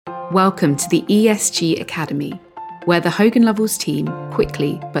Welcome to the ESG Academy, where the Hogan Lovells team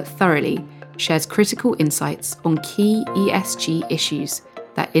quickly but thoroughly shares critical insights on key ESG issues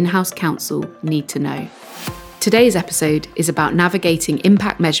that in-house counsel need to know. Today's episode is about navigating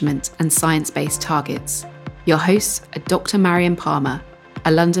impact measurement and science-based targets. Your hosts are Dr. Marion Palmer,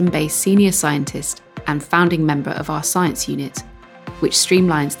 a London-based senior scientist and founding member of our science unit, which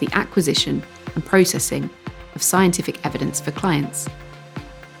streamlines the acquisition and processing of scientific evidence for clients.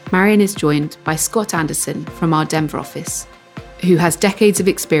 Marion is joined by Scott Anderson from our Denver office, who has decades of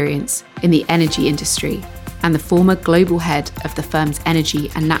experience in the energy industry and the former global head of the firm's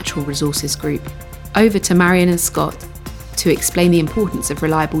energy and natural resources group. Over to Marion and Scott to explain the importance of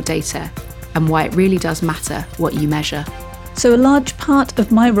reliable data and why it really does matter what you measure. So a large part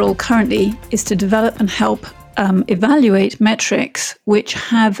of my role currently is to develop and help evaluate metrics which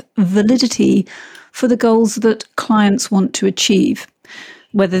have validity for the goals that clients want to achieve,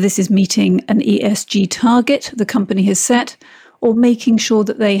 whether this is meeting an ESG target the company has set or making sure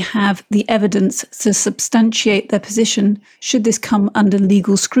that they have the evidence to substantiate their position should this come under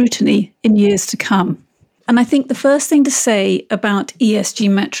legal scrutiny in years to come. And I think the first thing to say about ESG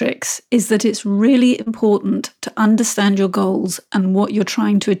metrics is that it's really important to understand your goals and what you're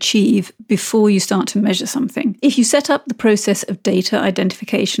trying to achieve before you start to measure something. If you set up the process of data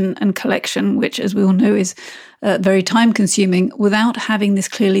identification and collection, which as we all know is very time consuming, without having this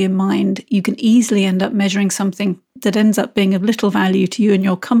clearly in mind, you can easily end up measuring something that ends up being of little value to you and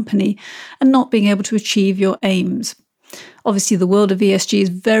your company and not being able to achieve your aims. Obviously, the world of ESG is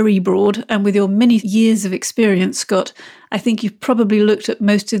very broad, and with your many years of experience, Scott, I think you've probably looked at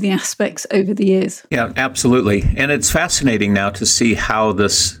most of the aspects over the years. Yeah, absolutely. And it's fascinating now to see how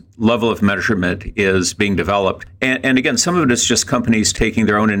this level of measurement is being developed. And again, some of it is just companies taking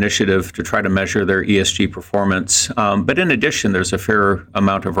their own initiative to try to measure their ESG performance. But in addition, there's a fair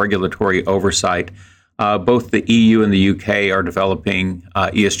amount of regulatory oversight. Both the EU and the UK are developing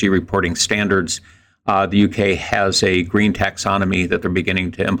ESG reporting standards. The UK has a green taxonomy that they're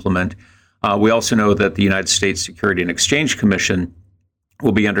beginning to implement. We also know that the United States Securities and Exchange Commission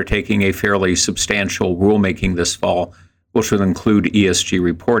will be undertaking a fairly substantial rulemaking this fall, which will include ESG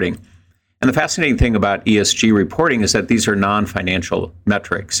reporting. And the fascinating thing about ESG reporting is that these are non-financial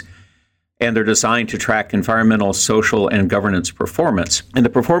metrics, and they're designed to track environmental, social, and governance performance. And the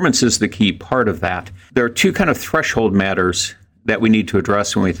performance is the key part of that. There are two kind of threshold matters that we need to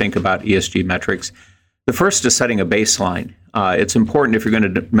address when we think about ESG metrics. The first is setting a baseline. It's important if you're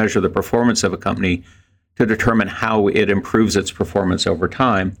going to measure the performance of a company to determine how it improves its performance over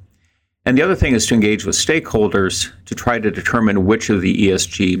time. And the other thing is to engage with stakeholders to try to determine which of the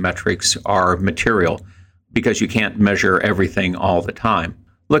ESG metrics are material, because you can't measure everything all the time.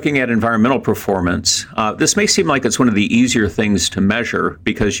 Looking at environmental performance, this may seem like it's one of the easier things to measure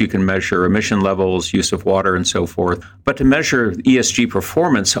because you can measure emission levels, use of water, and so forth. But to measure ESG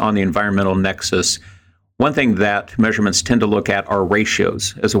performance on the environmental nexus, one thing that measurements tend to look at are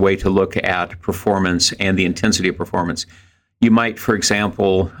ratios as a way to look at performance and the intensity of performance. You might, for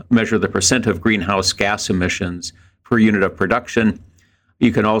example, measure the percent of greenhouse gas emissions per unit of production.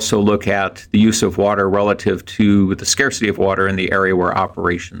 You can also look at the use of water relative to the scarcity of water in the area where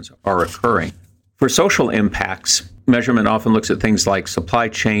operations are occurring. For social impacts, measurement often looks at things like supply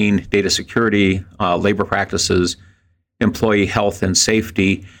chain, data security, labor practices, employee health and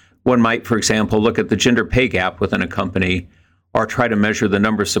safety. One might, for example, look at the gender pay gap within a company or try to measure the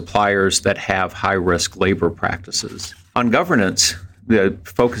number of suppliers that have high-risk labor practices. On governance, the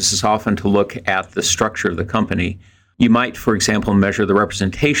focus is often to look at the structure of the company. You might, for example, measure the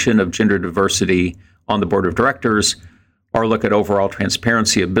representation of gender diversity on the board of directors, or look at overall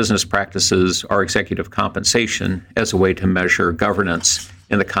transparency of business practices or executive compensation as a way to measure governance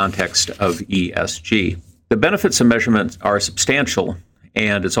in the context of ESG. The benefits of measurement are substantial,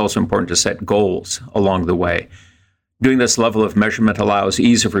 and it's also important to set goals along the way. Doing this level of measurement allows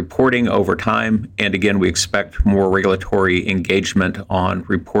ease of reporting over time, and again, we expect more regulatory engagement on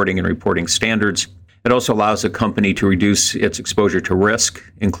reporting and reporting standards. It also allows a company to reduce its exposure to risk,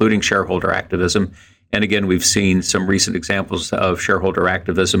 including shareholder activism. And again, we've seen some recent examples of shareholder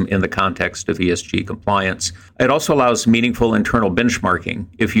activism in the context of ESG compliance. It also allows meaningful internal benchmarking.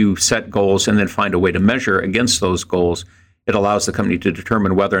 If you set goals and then find a way to measure against those goals, it allows the company to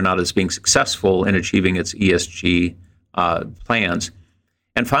determine whether or not it's being successful in achieving its ESG plans.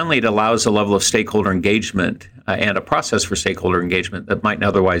 And finally, it allows a level of stakeholder engagement and a process for stakeholder engagement that might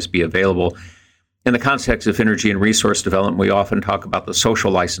otherwise be available. In the context of energy and resource development, we often talk about the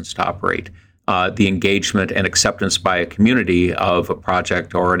social license to operate, the engagement and acceptance by a community of a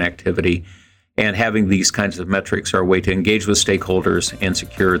project or an activity. And having these kinds of metrics are a way to engage with stakeholders and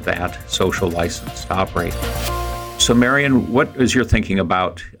secure that social license to operate. So, Marion, what is your thinking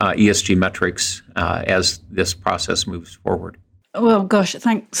about ESG metrics as this process moves forward? Well, gosh,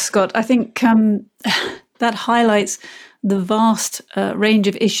 thanks, Scott. I think that highlights the vast range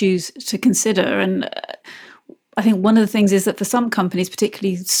of issues to consider. And I think one of the things is that for some companies,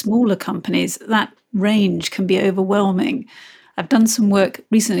 particularly smaller companies, that range can be overwhelming. I've done some work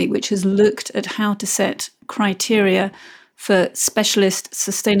recently which has looked at how to set criteria for specialist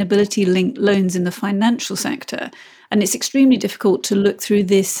sustainability-linked loans in the financial sector. And it's extremely difficult to look through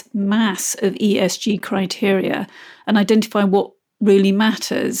this mass of ESG criteria and identify what really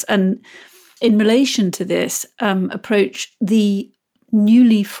matters. And in relation to this approach, the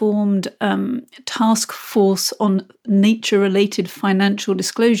newly formed task force on nature-related financial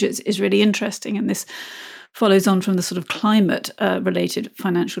disclosures is really interesting. And this follows on from the sort of climate-related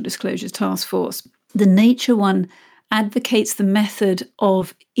financial disclosures task force. The nature one advocates the method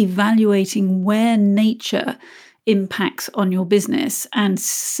of evaluating where nature impacts on your business and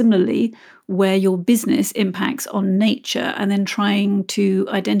similarly where your business impacts on nature, and then trying to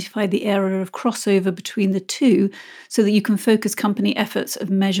identify the area of crossover between the two so that you can focus company efforts of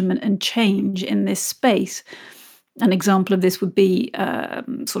measurement and change in this space. An example of this would be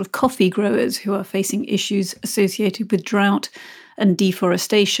sort of coffee growers who are facing issues associated with drought and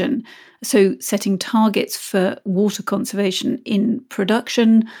deforestation. So setting targets for water conservation in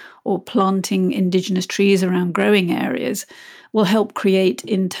production or planting indigenous trees around growing areas will help create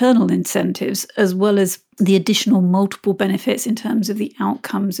internal incentives as well as the additional multiple benefits in terms of the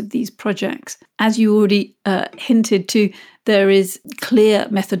outcomes of these projects. As you already hinted to, there is clear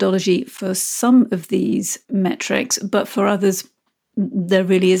methodology for some of these metrics, but for others, there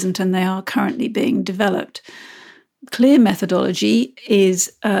really isn't, and they are currently being developed. Clear methodology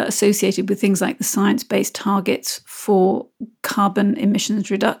is associated with things like the science-based targets for carbon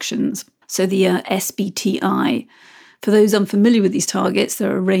emissions reductions, so the SBTI. For those unfamiliar with these targets,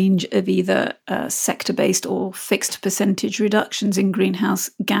 there are a range of either sector-based or fixed percentage reductions in greenhouse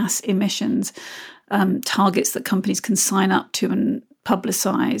gas emissions, targets that companies can sign up to and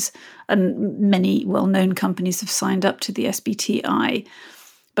publicise, and many well-known companies have signed up to the SBTI.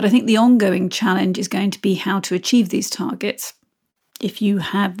 But I think the ongoing challenge is going to be how to achieve these targets. If you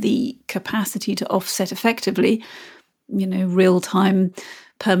have the capacity to offset effectively, real-time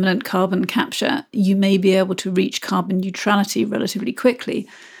permanent carbon capture, you may be able to reach carbon neutrality relatively quickly.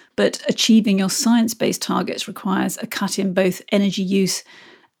 But achieving your science-based targets requires a cut in both energy use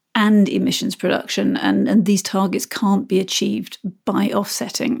and emissions production, and these targets can't be achieved by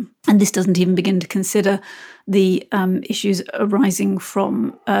offsetting. And this doesn't even begin to consider the issues arising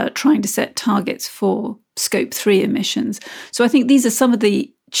from trying to set targets for Scope 3 emissions. So I think these are some of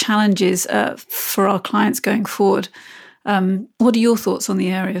the challenges for our clients going forward. What are your thoughts on the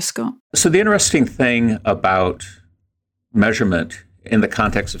area, Scott? So the interesting thing about measurement in the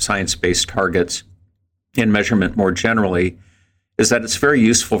context of science-based targets and measurement more generally is that it's very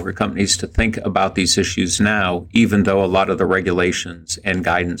useful for companies to think about these issues now, even though a lot of the regulations and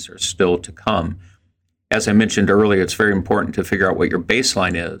guidance are still to come. As I mentioned earlier, it's very important to figure out what your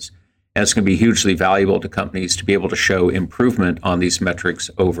baseline is, and it's going to be hugely valuable to companies to be able to show improvement on these metrics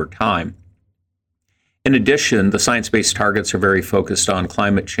over time. In addition, the science-based targets are very focused on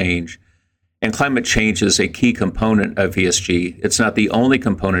climate change, and climate change is a key component of ESG. It's not the only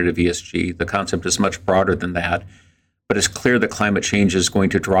component of ESG. The concept is much broader than that. But it's clear that climate change is going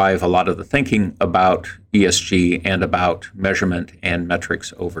to drive a lot of the thinking about ESG and about measurement and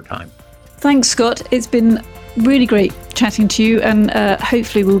metrics over time. Thanks, Scott. It's been really great chatting to you, and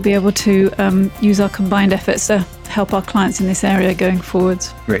hopefully we'll be able to use our combined efforts to help our clients in this area going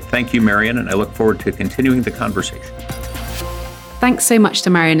forwards. Great. Thank you, Marion, and I look forward to continuing the conversation. Thanks so much to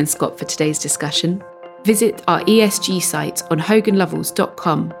Marion and Scott for today's discussion. Visit our ESG site on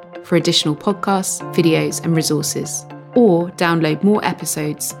hoganlovells.com for additional podcasts, videos, and resources, or download more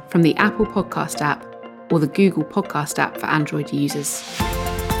episodes from the Apple Podcast app or the Google Podcast app for Android users.